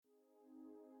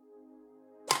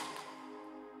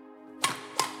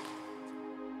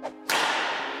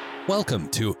Welcome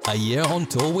to A Year on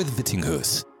Tour with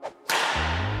Meniscus.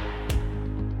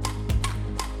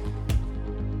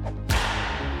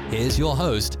 Here's your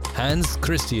host, Hans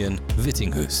Christian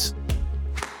Meniscus.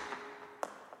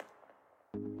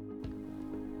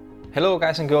 Hello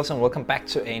guys and girls, and welcome back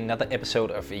to another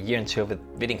episode of A Year on Tour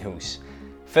with Meniscus.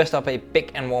 First up, a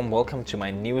big and warm welcome to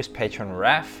my newest patron,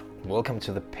 Raf. Welcome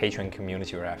to the Patreon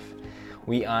community, Raf.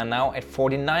 We are now at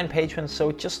 49 patrons,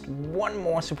 so just one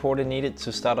more supporter needed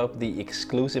to start up the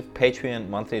exclusive Patreon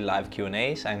monthly live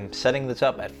Q&As. I'm setting this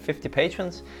up at 50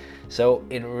 patrons, so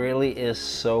it really is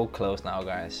so close now,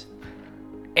 guys.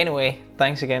 Anyway,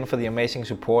 thanks again for the amazing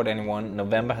support, anyone.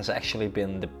 November has actually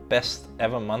been the best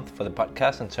ever month for the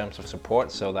podcast in terms of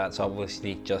support, so that's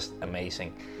obviously just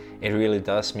amazing. It really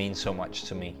does mean so much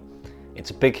to me. It's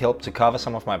a big help to cover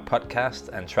some of my podcast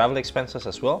and travel expenses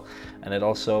as well, and it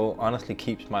also honestly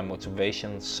keeps my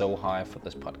motivation so high for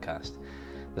this podcast.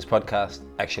 This podcast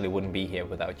actually wouldn't be here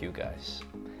without you guys.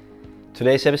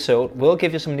 Today's episode will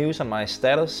give you some news on my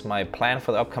status, my plan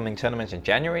for the upcoming tournaments in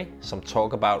January, some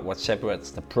talk about what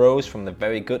separates the pros from the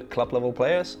very good club level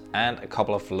players, and a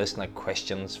couple of listener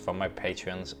questions from my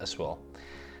patrons as well.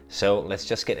 So let's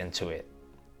just get into it.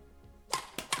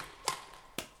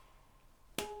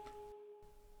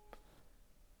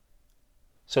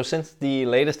 So since the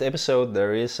latest episode,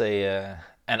 there is an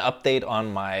update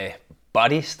on my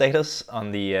body status. On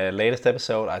the latest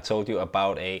episode, I told you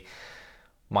about a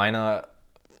minor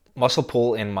muscle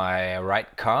pull in my right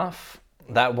calf.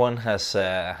 That one has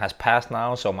passed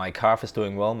now, so my calf is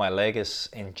doing well. My leg is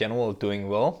in general doing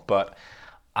well, but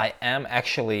I am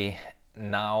actually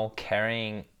now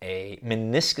carrying a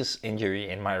meniscus injury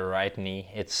in my right knee.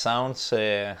 It sounds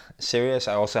serious.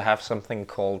 I also have something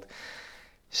called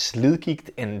slidgigt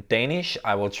in Danish.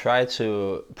 I will try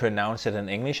to pronounce it in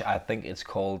English. I think it's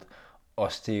called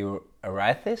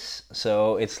osteoarthritis.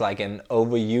 So it's like an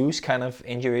overuse kind of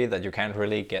injury that you can't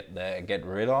really get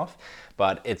rid of.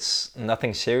 But it's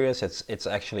nothing serious. It's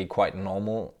actually quite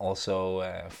normal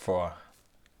also for,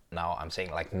 now I'm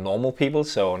saying like normal people,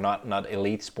 so not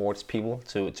elite sports people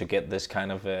to get this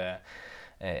kind of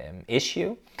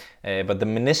issue. But the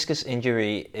meniscus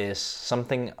injury is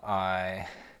something I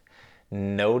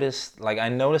noticed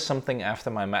something after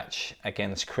my match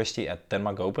against Christy at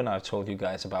Denmark Open. I've told you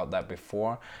guys about that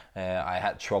before. I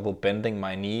had trouble bending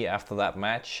my knee after that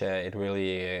match. It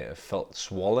really felt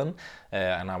swollen,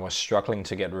 and I was struggling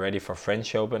to get ready for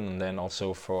French Open and then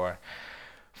also for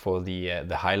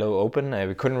the Hilo Open.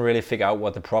 We couldn't really figure out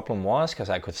what the problem was because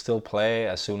I could still play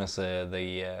as soon as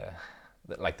the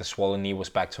swollen knee was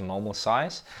back to normal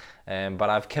size. But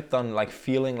I've kept on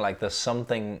feeling like there's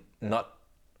something not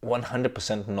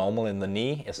 100% normal in the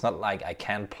knee. It's not like I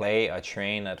can't play or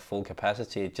train at full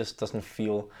capacity. It just doesn't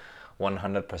feel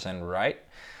 100% right.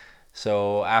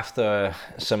 So after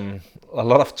a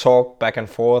lot of talk back and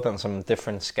forth and some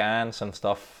different scans and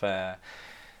stuff,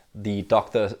 the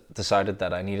doctor decided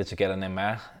that I needed to get an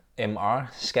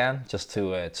MR scan just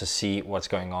to see what's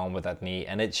going on with that knee.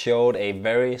 And it showed a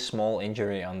very small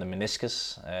injury on the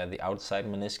meniscus, the outside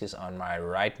meniscus on my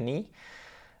right knee.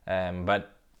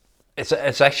 But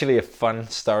it's actually a fun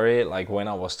story. Like when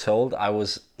I was told, I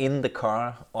was in the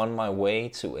car on my way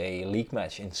to a league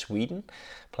match in Sweden,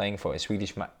 playing for a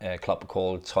Swedish club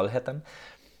called Trollhättan.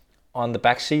 On the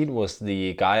back seat was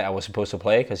the guy I was supposed to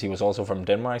play because he was also from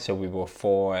Denmark. So we were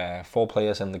four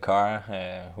players in the car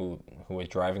who were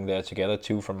driving there together.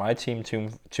 Two from my team,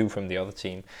 two from the other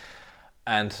team.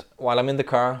 And while I'm in the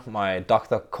car, my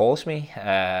doctor calls me,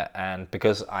 and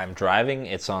because I'm driving,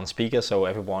 it's on speaker, so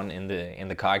everyone in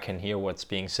the car can hear what's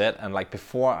being said. And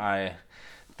before I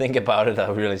think about it, I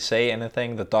really say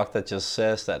anything, the doctor just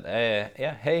says that,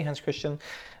 hey Hans Christian,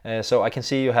 so I can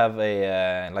see you have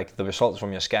the results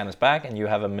from your scan is back, and you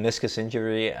have a meniscus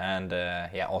injury, and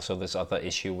also this other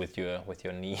issue with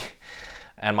your knee.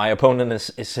 And my opponent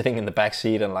is sitting in the back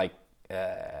seat, and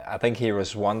I think he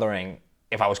was wondering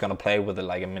if I was going to play with a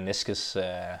meniscus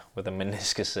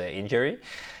injury,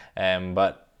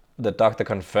 but the doctor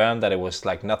confirmed that it was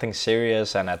nothing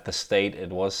serious, and at the state it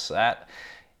was at,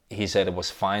 he said it was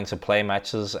fine to play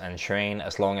matches and train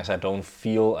as long as I don't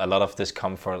feel a lot of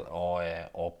discomfort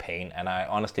or pain. And I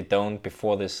honestly don't.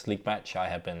 Before this league match, I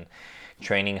have been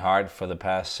training hard for the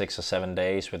past 6 or 7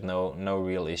 days with no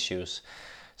real issues.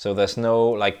 So there's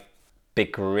no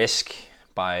big risk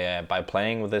by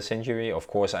playing with this injury. Of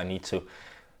course, I need to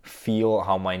feel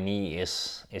how my knee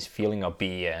is feeling, or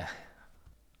be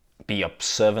be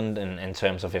observant in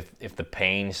terms of if the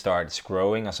pain starts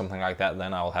growing or something like that,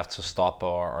 then I'll have to stop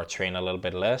or train a little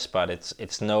bit less. But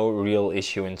it's no real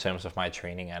issue in terms of my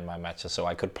training and my matches, so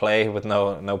I could play with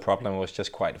no problem. It was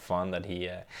just quite fun that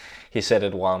he said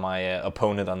it while my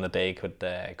opponent on the day could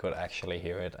actually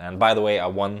hear it. And by the way, I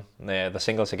won the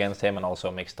singles against him and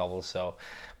also mixed doubles, so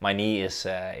my knee is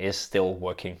still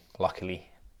working, luckily.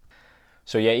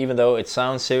 So yeah, even though it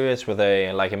sounds serious with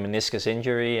a meniscus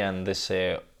injury and this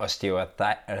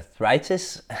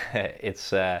osteoarthritis,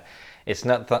 it's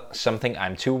not something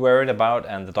I'm too worried about.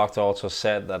 And the doctor also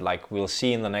said that we'll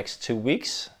see in the next 2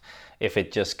 weeks if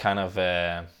it just kind of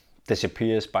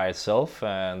disappears by itself.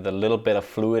 The little bit of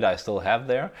fluid I still have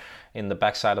there in the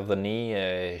backside of the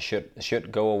knee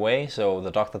should go away. So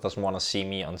the doctor doesn't want to see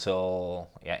me until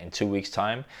in 2 weeks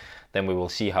time. Then we will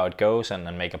see how it goes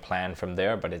and make a plan from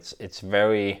there. But it's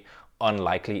very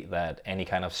unlikely that any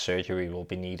kind of surgery will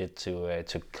be needed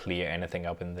to clear anything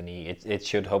up in the knee. It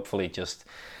should hopefully just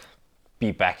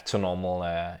be back to normal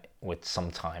with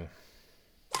some time.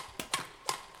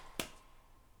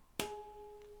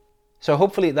 So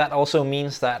hopefully that also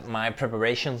means that my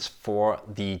preparations for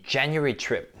the January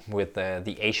trip with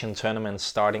the Asian tournament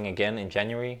starting again in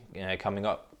January coming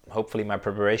up, hopefully my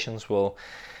preparations will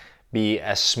be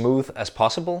as smooth as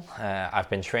possible. I've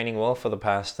been training well for the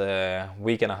past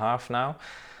week and a half now,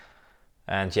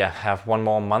 and have 1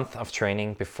 more month of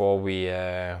training before we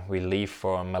leave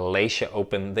for Malaysia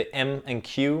Open. The M and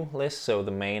Q list, so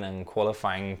the main and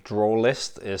qualifying draw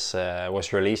list,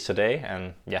 was released today,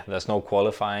 and there's no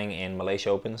qualifying in Malaysia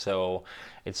Open, so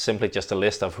it's simply just a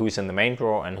list of who's in the main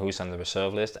draw and who's on the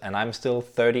reserve list. And I'm still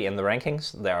 30 in the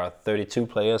rankings. There are 32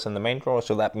 players in the main draw,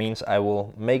 so that means I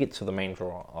will make it to the main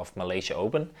draw of Malaysia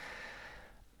Open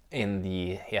in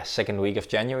the second week of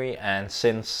January. And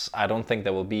since I don't think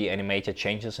there will be any major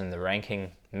changes in the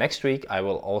ranking next week, I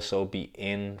will also be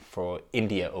in for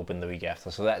India Open the week after.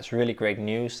 So that's really great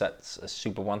news. That's a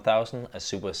Super 1000, a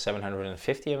Super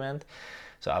 750 event.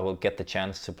 So I will get the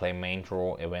chance to play main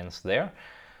draw events there.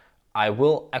 I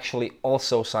will actually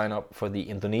also sign up for the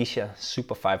Indonesia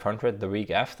Super 500 the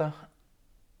week after.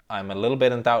 I'm a little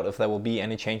bit in doubt if there will be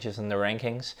any changes in the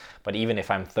rankings, but even if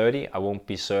I'm 30, I won't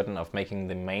be certain of making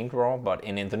the main draw. But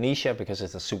in Indonesia, because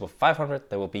it's a Super 500,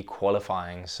 there will be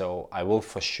qualifying, so I will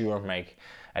for sure make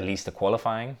at least the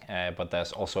qualifying, but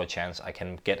there's also a chance I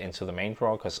can get into the main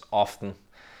draw, because often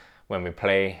when we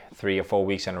play 3 or 4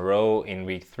 weeks in a row, in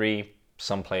week 3,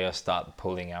 some players start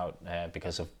pulling out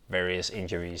because of various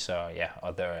injuries or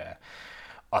other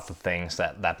things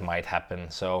that might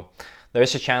happen. So there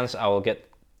is a chance I will get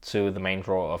to the main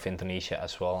draw of Indonesia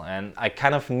as well. And I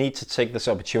kind of need to take this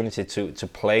opportunity to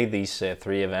play these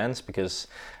 3 events, because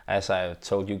as I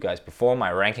told you guys before,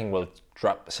 my ranking will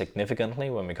drop significantly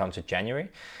when we come to January.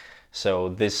 So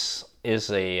this is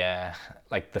the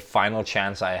final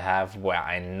chance I have where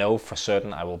I know for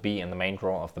certain I will be in the main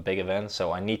draw of the big event.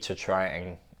 So I need to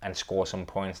try and score some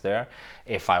points there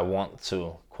if I want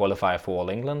to qualify for All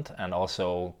England, and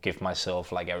also give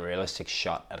myself a realistic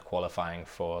shot at qualifying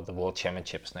for the World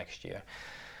Championships next year.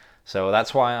 So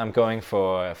that's why I'm going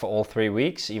for all 3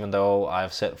 weeks, even though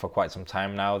I've said for quite some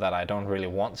time now that I don't really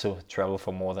want to travel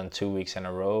for more than 2 weeks in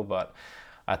a row. But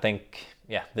I think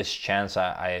this chance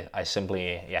I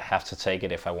simply have to take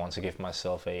it if I want to give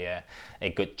myself a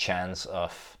good chance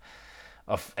of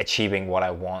achieving what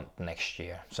I want next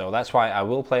year. So that's why I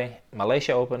will play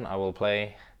Malaysia Open, I will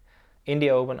play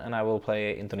India Open, and I will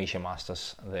play Indonesia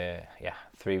Masters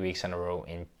 3 weeks in a row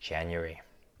in January.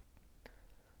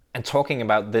 And talking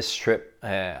about this trip,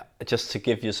 just to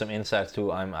give you some insight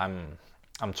too, I'm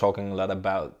talking a lot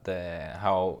about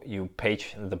how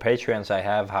the Patreons I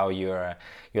have, how your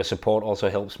support also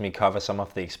helps me cover some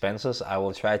of the expenses. I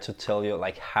will try to tell you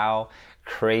how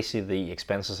crazy the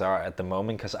expenses are at the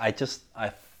moment, because I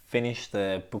finished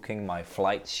booking my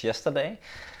flights yesterday,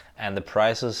 and the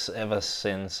prices ever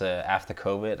since after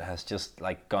COVID has just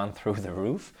gone through the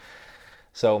roof.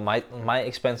 So my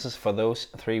expenses for those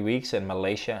 3 weeks in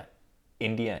Malaysia,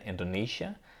 India,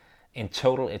 Indonesia, in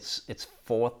total it's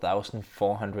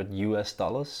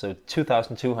 $4,400, so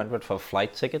 $2,200 for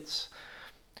flight tickets,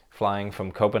 flying from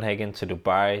Copenhagen to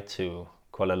Dubai to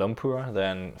Kuala Lumpur,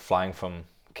 then flying from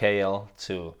KL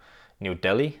to New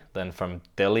Delhi, then from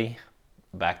Delhi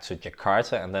back to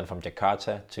Jakarta, and then from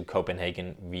Jakarta to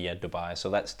Copenhagen via Dubai. So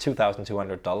that's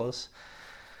 $2,200.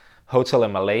 Hotel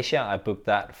in Malaysia, I booked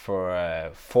that for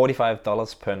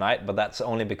 $45 per night, but that's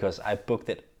only because I booked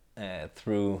it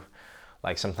through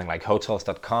something like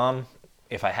hotels.com.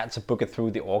 If I had to book it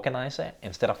through the organizer,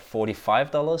 instead of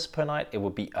 $45 per night, it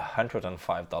would be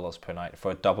 $105 per night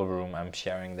for a double room I'm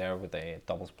sharing there with a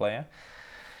doubles player.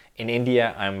 In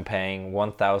India, I'm paying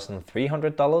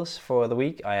 $1,300 for the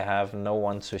week. I have no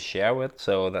one to share with,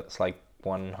 so that's like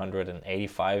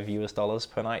 185 US dollars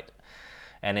per night.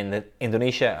 And in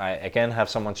Indonesia, I again have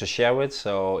someone to share with,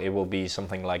 so it will be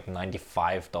something like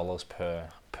 $95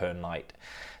 per night.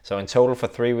 So in total for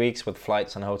 3 weeks with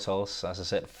flights and hotels, as I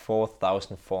said,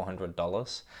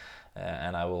 $4,400,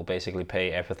 and I will basically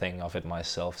pay everything of it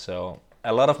myself. So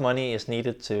a lot of money is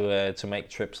needed to make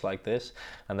trips like this,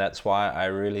 and that's why I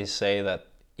really say that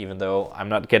even though I'm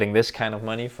not getting this kind of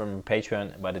money from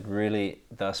Patreon, but it really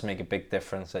does make a big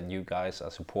difference that you guys are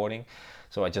supporting.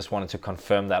 So I just wanted to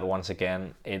confirm that once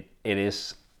again. It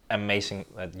is amazing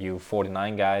that you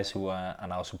 49 guys who are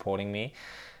now supporting me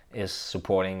is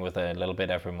supporting with a little bit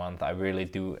every month. I really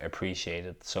do appreciate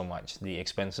it so much. The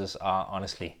expenses are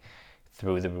honestly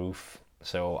through the roof.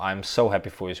 So I'm so happy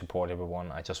for your support,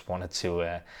 everyone. I just wanted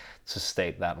to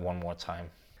state that one more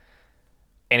time.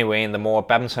 Anyway, in the more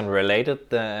badminton related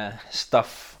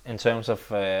stuff in terms of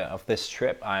this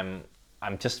trip, I'm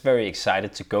just very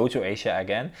excited to go to Asia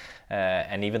again.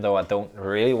 And even though I don't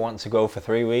really want to go for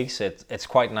 3 weeks, it's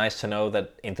quite nice to know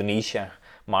that Indonesia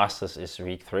Masters is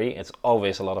week 3. It's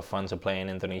always a lot of fun to play in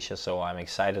Indonesia, so I'm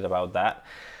excited about that.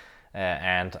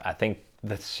 And I think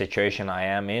the situation I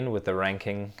am in with the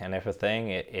ranking and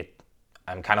everything,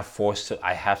 I'm kind of forced to.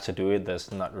 I have to do it.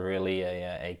 There's not really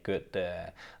a good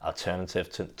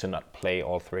alternative to not play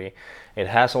all 3. It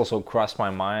has also crossed my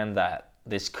mind that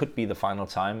this could be the final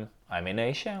time I'm in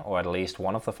Asia, or at least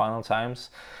one of the final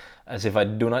times, as if I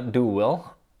do not do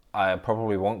well, I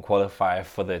probably won't qualify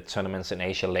for the tournaments in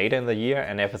Asia later in the year,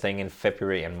 and everything in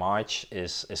February and March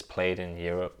is played in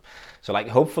Europe. So like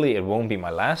hopefully it won't be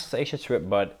my last Asia trip,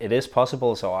 but it is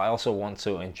possible, so I also want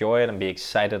to enjoy it and be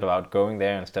excited about going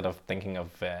there instead of thinking of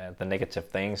the negative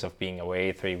things of being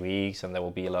away 3 weeks, and there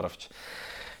will be a lot of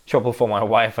trouble for my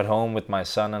wife at home with my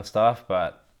son and stuff.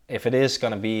 But if it is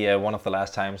going to be one of the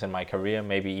last times in my career,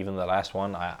 maybe even the last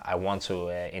one, I want to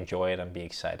enjoy it and be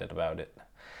excited about it.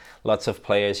 Lots of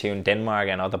players here in Denmark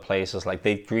and other places, like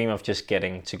they dream of just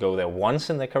getting to go there once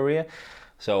in their career.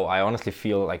 So I honestly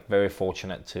feel like very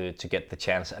fortunate to get the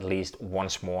chance at least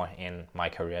once more in my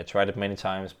career. I tried it many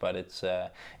times, but it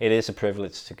is a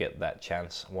privilege to get that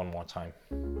chance one more time.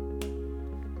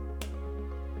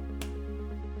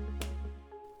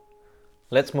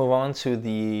 Let's move on to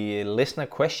the listener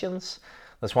questions.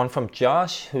 There's one from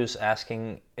Josh who's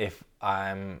asking if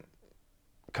I'm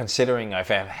considering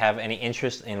if I have any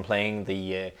interest in playing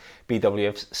the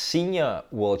BWF's Senior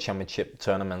World Championship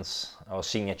tournaments or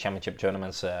Senior Championship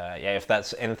tournaments. If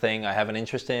that's anything I have an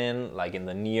interest in, like in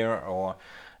the near or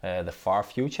the far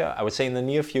future. I would say in the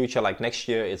near future, like next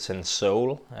year, it's in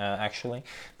Seoul, actually,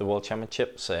 the World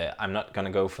Championships. I'm not going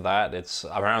to go for that. It's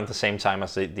around the same time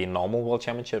as the normal World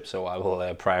Championship, so I will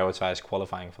prioritize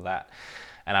qualifying for that.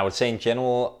 And I would say in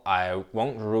general, I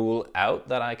won't rule out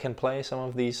that I can play some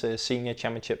of these senior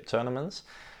championship tournaments.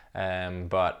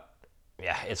 But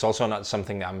yeah, it's also not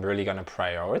something that I'm really going to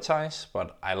prioritize.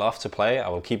 But I love to play. I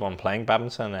will keep on playing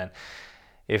badminton. And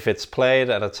if it's played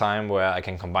at a time where I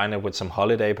can combine it with some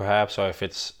holiday perhaps, or if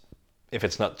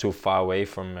it's not too far away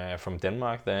from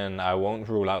Denmark, then I won't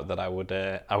rule out that I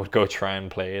would go try and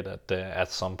play it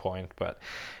at some point. But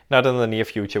not in the near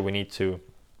future. We need to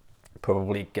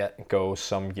probably go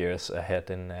some years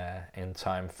ahead in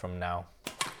time from now.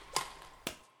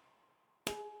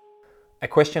 A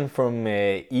question from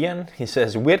Ian. He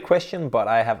says, weird question, but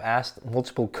I have asked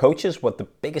multiple coaches what the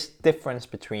biggest difference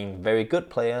between very good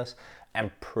players and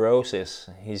pros is.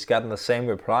 He's gotten the same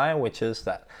reply, which is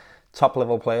that top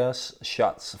level players'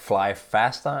 shots fly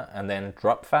faster and then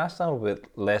drop faster with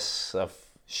less of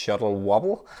shuttle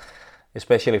wobble,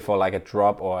 especially for like a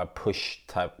drop or a push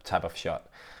type of shot.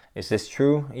 Is this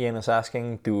true? Ian is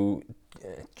asking,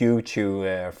 due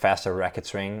to faster racket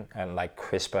swing and like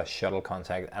crisper shuttle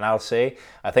contact. And I'll say,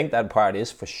 I think that part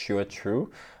is for sure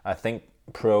true. I think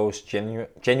pros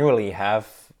genuinely have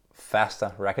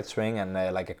faster racket swing and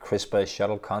like a crisper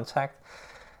shuttle contact.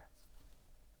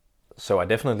 So I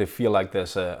definitely feel like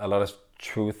there's a lot of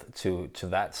truth to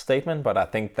that statement, but I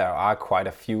think there are quite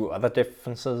a few other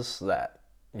differences that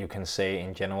you can say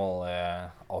in general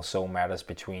also matters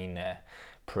between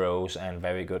pros and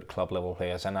very good club level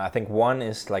players. And I think one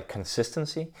is like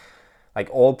consistency. Like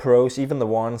all pros, even the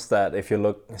ones that if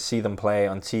you see them play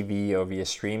on TV or via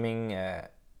streaming,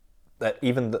 that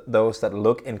even those that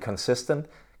look inconsistent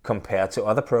compared to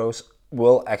other pros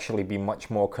will actually be much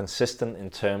more consistent in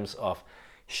terms of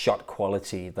shot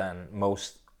quality than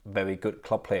most very good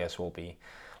club players will be.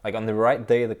 Like on the right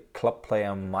day, the club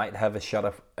player might have a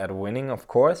shot at winning, of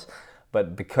course,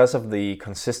 but because of the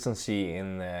consistency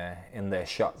in their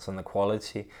shots and the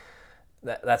quality,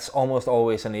 that's almost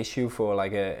always an issue for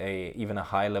like even a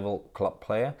high level club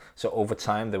player. So over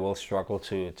time they will struggle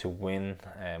to win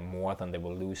more than they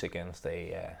will lose against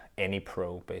any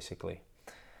pro, basically.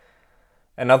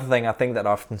 Another thing I think that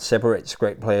often separates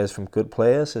great players from good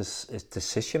players is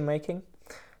decision making.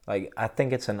 Like, I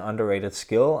think it's an underrated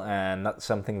skill and not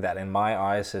something that in my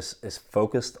eyes is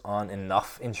focused on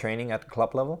enough in training at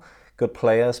club level. Good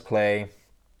players play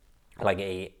like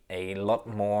a lot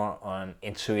more on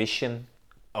intuition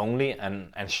only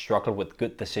and struggle with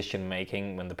good decision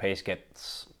making when the pace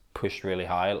gets pushed really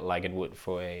high, like it would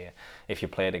for if you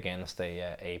played against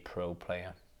a pro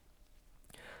player.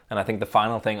 And I think the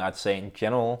final thing I'd say in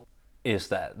general is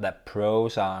that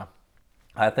pros are,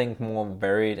 I think, more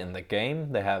varied in the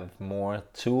game. They have more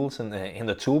tools in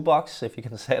the toolbox, if you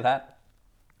can say that.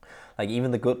 Like,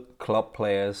 even the good club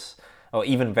players, or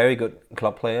even very good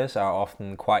club players, are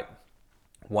often quite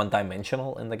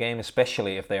one-dimensional in the game,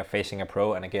 especially if they are facing a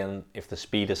pro. And again, if the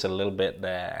speed is a little bit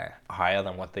higher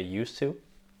than what they're used to,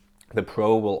 the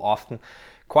pro will often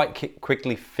quite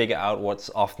quickly figure out what's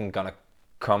often gonna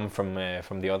come from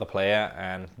the other player,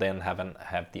 and then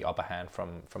have the upper hand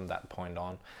from that point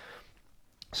on.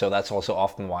 So that's also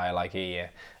often why like a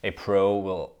pro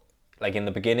will, like, in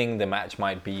the beginning the match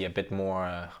might be a bit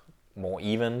more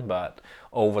even, but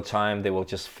over time they will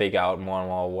just figure out more and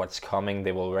more what's coming.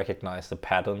 They will recognize the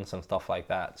patterns and stuff like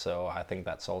that. So I think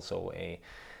that's also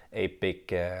a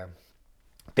big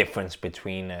difference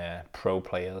between pro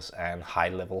players and high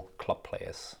level club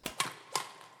players.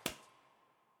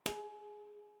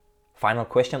 Final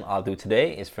question I'll do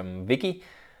today is from Vicky,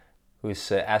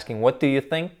 who's asking, what do you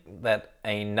think that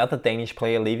another Danish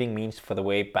player leaving means for the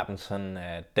way badminton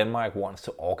Denmark wants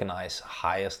to organize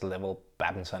highest level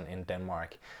badminton in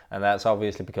Denmark? And that's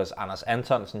obviously because Anders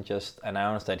Antonsen just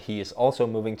announced that he is also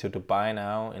moving to Dubai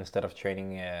now instead of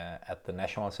training at the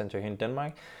National Center here in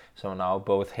Denmark. So now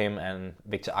both him and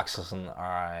Victor Axelsen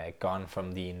are gone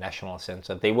from the National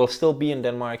Center. They will still be in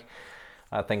Denmark.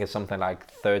 I think it's something like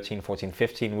 13, 14,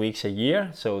 15 weeks a year.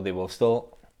 So they will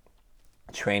still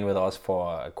train with us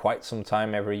for quite some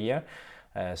time every year.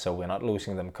 So we're not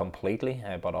losing them completely.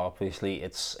 But obviously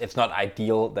it's not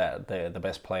ideal that the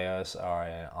best players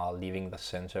are leaving the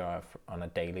center on a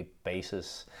daily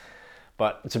basis.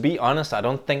 But to be honest, I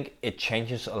don't think it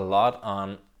changes a lot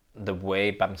on the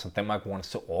way Badminton Denmark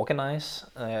wants to organize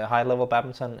high-level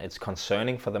badminton. It's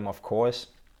concerning for them, of course.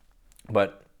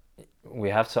 But we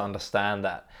have to understand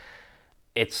that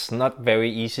it's not very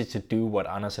easy to do what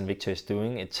Anders and Victor is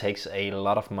doing. It takes a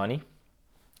lot of money,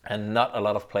 and not a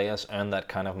lot of players earn that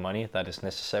kind of money that is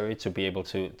necessary to be able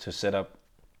to set up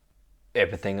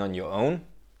everything on your own.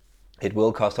 It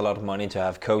will cost a lot of money to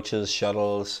have coaches,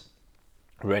 shuttles,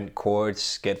 rent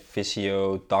courts, get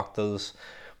physio, doctors.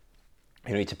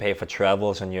 You need to pay for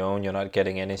travels on your own. You're not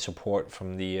getting any support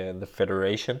from the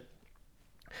federation.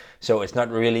 So it's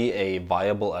not really a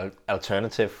viable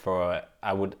alternative for,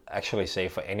 I would actually say,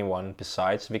 for anyone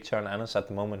besides Victor and Anders at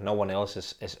the moment. No one else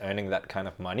is earning that kind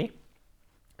of money.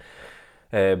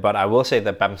 But I will say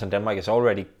that Badminton Denmark is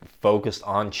already focused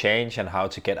on change and how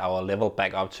to get our level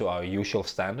back up to our usual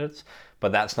standards.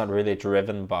 But that's not really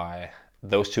driven by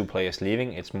those two players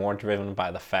leaving. It's more driven by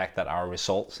the fact that our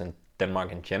results in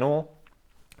Denmark in general,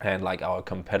 and like our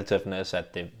competitiveness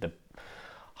at the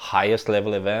highest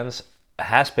level events,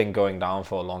 has been going down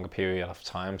for a longer period of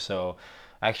time. So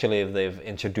actually they've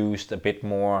introduced a bit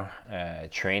more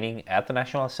training at the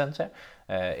National Center.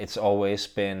 It's always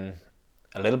been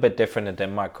a little bit different in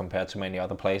Denmark compared to many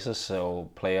other places.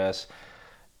 So players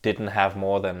didn't have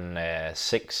more than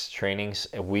 6 trainings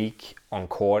a week on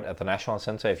court at the National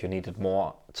Center. If you needed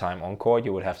more time on court,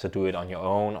 you would have to do it on your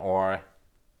own or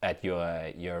at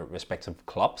your respective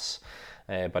clubs.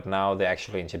 But now they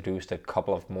actually introduced a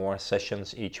couple of more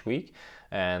sessions each week,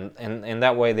 and in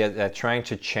that way they're trying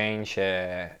to change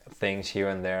things here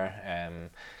and there,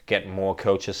 get more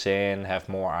coaches in, have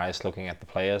more eyes looking at the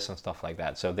players and stuff like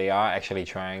that. So they are actually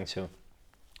trying to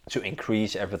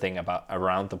increase everything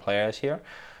around the players here,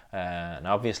 and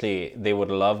obviously they would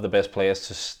love the best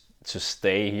players to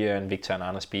stay here and Victor and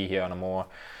Anders be here on a more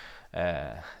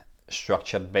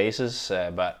structured basis,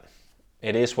 but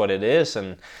it is what it is,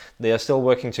 and they are still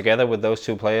working together with those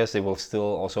two players. They will still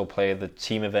also play the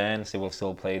team events. They will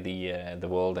still play the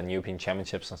World and European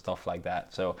Championships and stuff like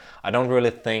that. So I don't really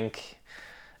think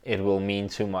it will mean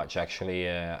too much, actually.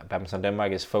 Badminton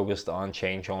Denmark is focused on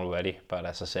change already, but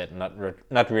as I said,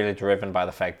 not really driven by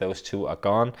the fact those two are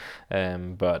gone.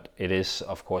 But it is,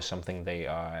 of course, something they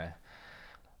are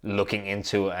looking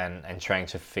into and trying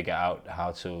to figure out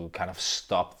how to kind of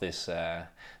stop this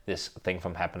this thing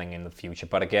from happening in the future.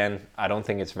 But again, I don't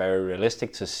think it's very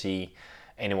realistic to see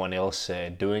anyone else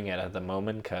doing it at the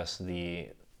moment, because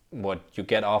what you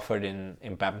get offered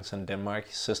in badminton Denmark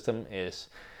system is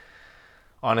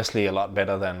honestly a lot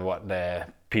better than what the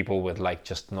people with like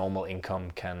just normal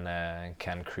income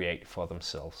can create for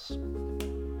themselves.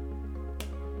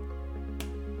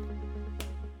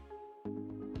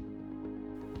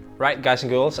 Right, guys and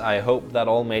girls, I hope that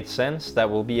all made sense. That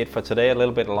will be it for today, a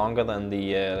little bit longer than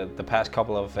the past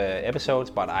couple of episodes,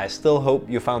 but I still hope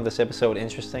you found this episode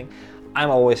interesting. I'm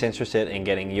always interested in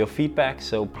getting your feedback,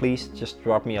 so please just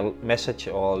drop me a message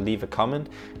or leave a comment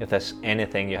if there's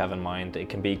anything you have in mind. It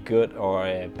can be good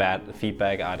or bad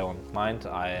feedback, I don't mind.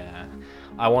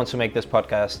 I want to make this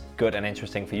podcast good and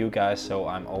interesting for you guys, so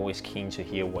I'm always keen to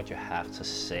hear what you have to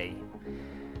say.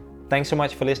 Thanks so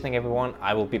much for listening, everyone.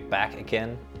 I will be back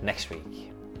again next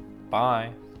week.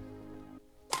 Bye.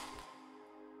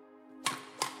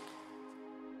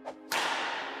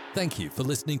 Thank you for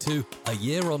listening to A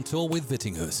Year on Tour with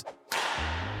Vittinghus.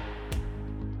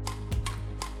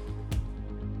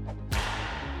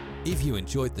 If you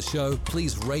enjoyed the show,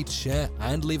 please rate, share,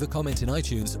 and leave a comment in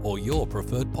iTunes or your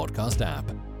preferred podcast app.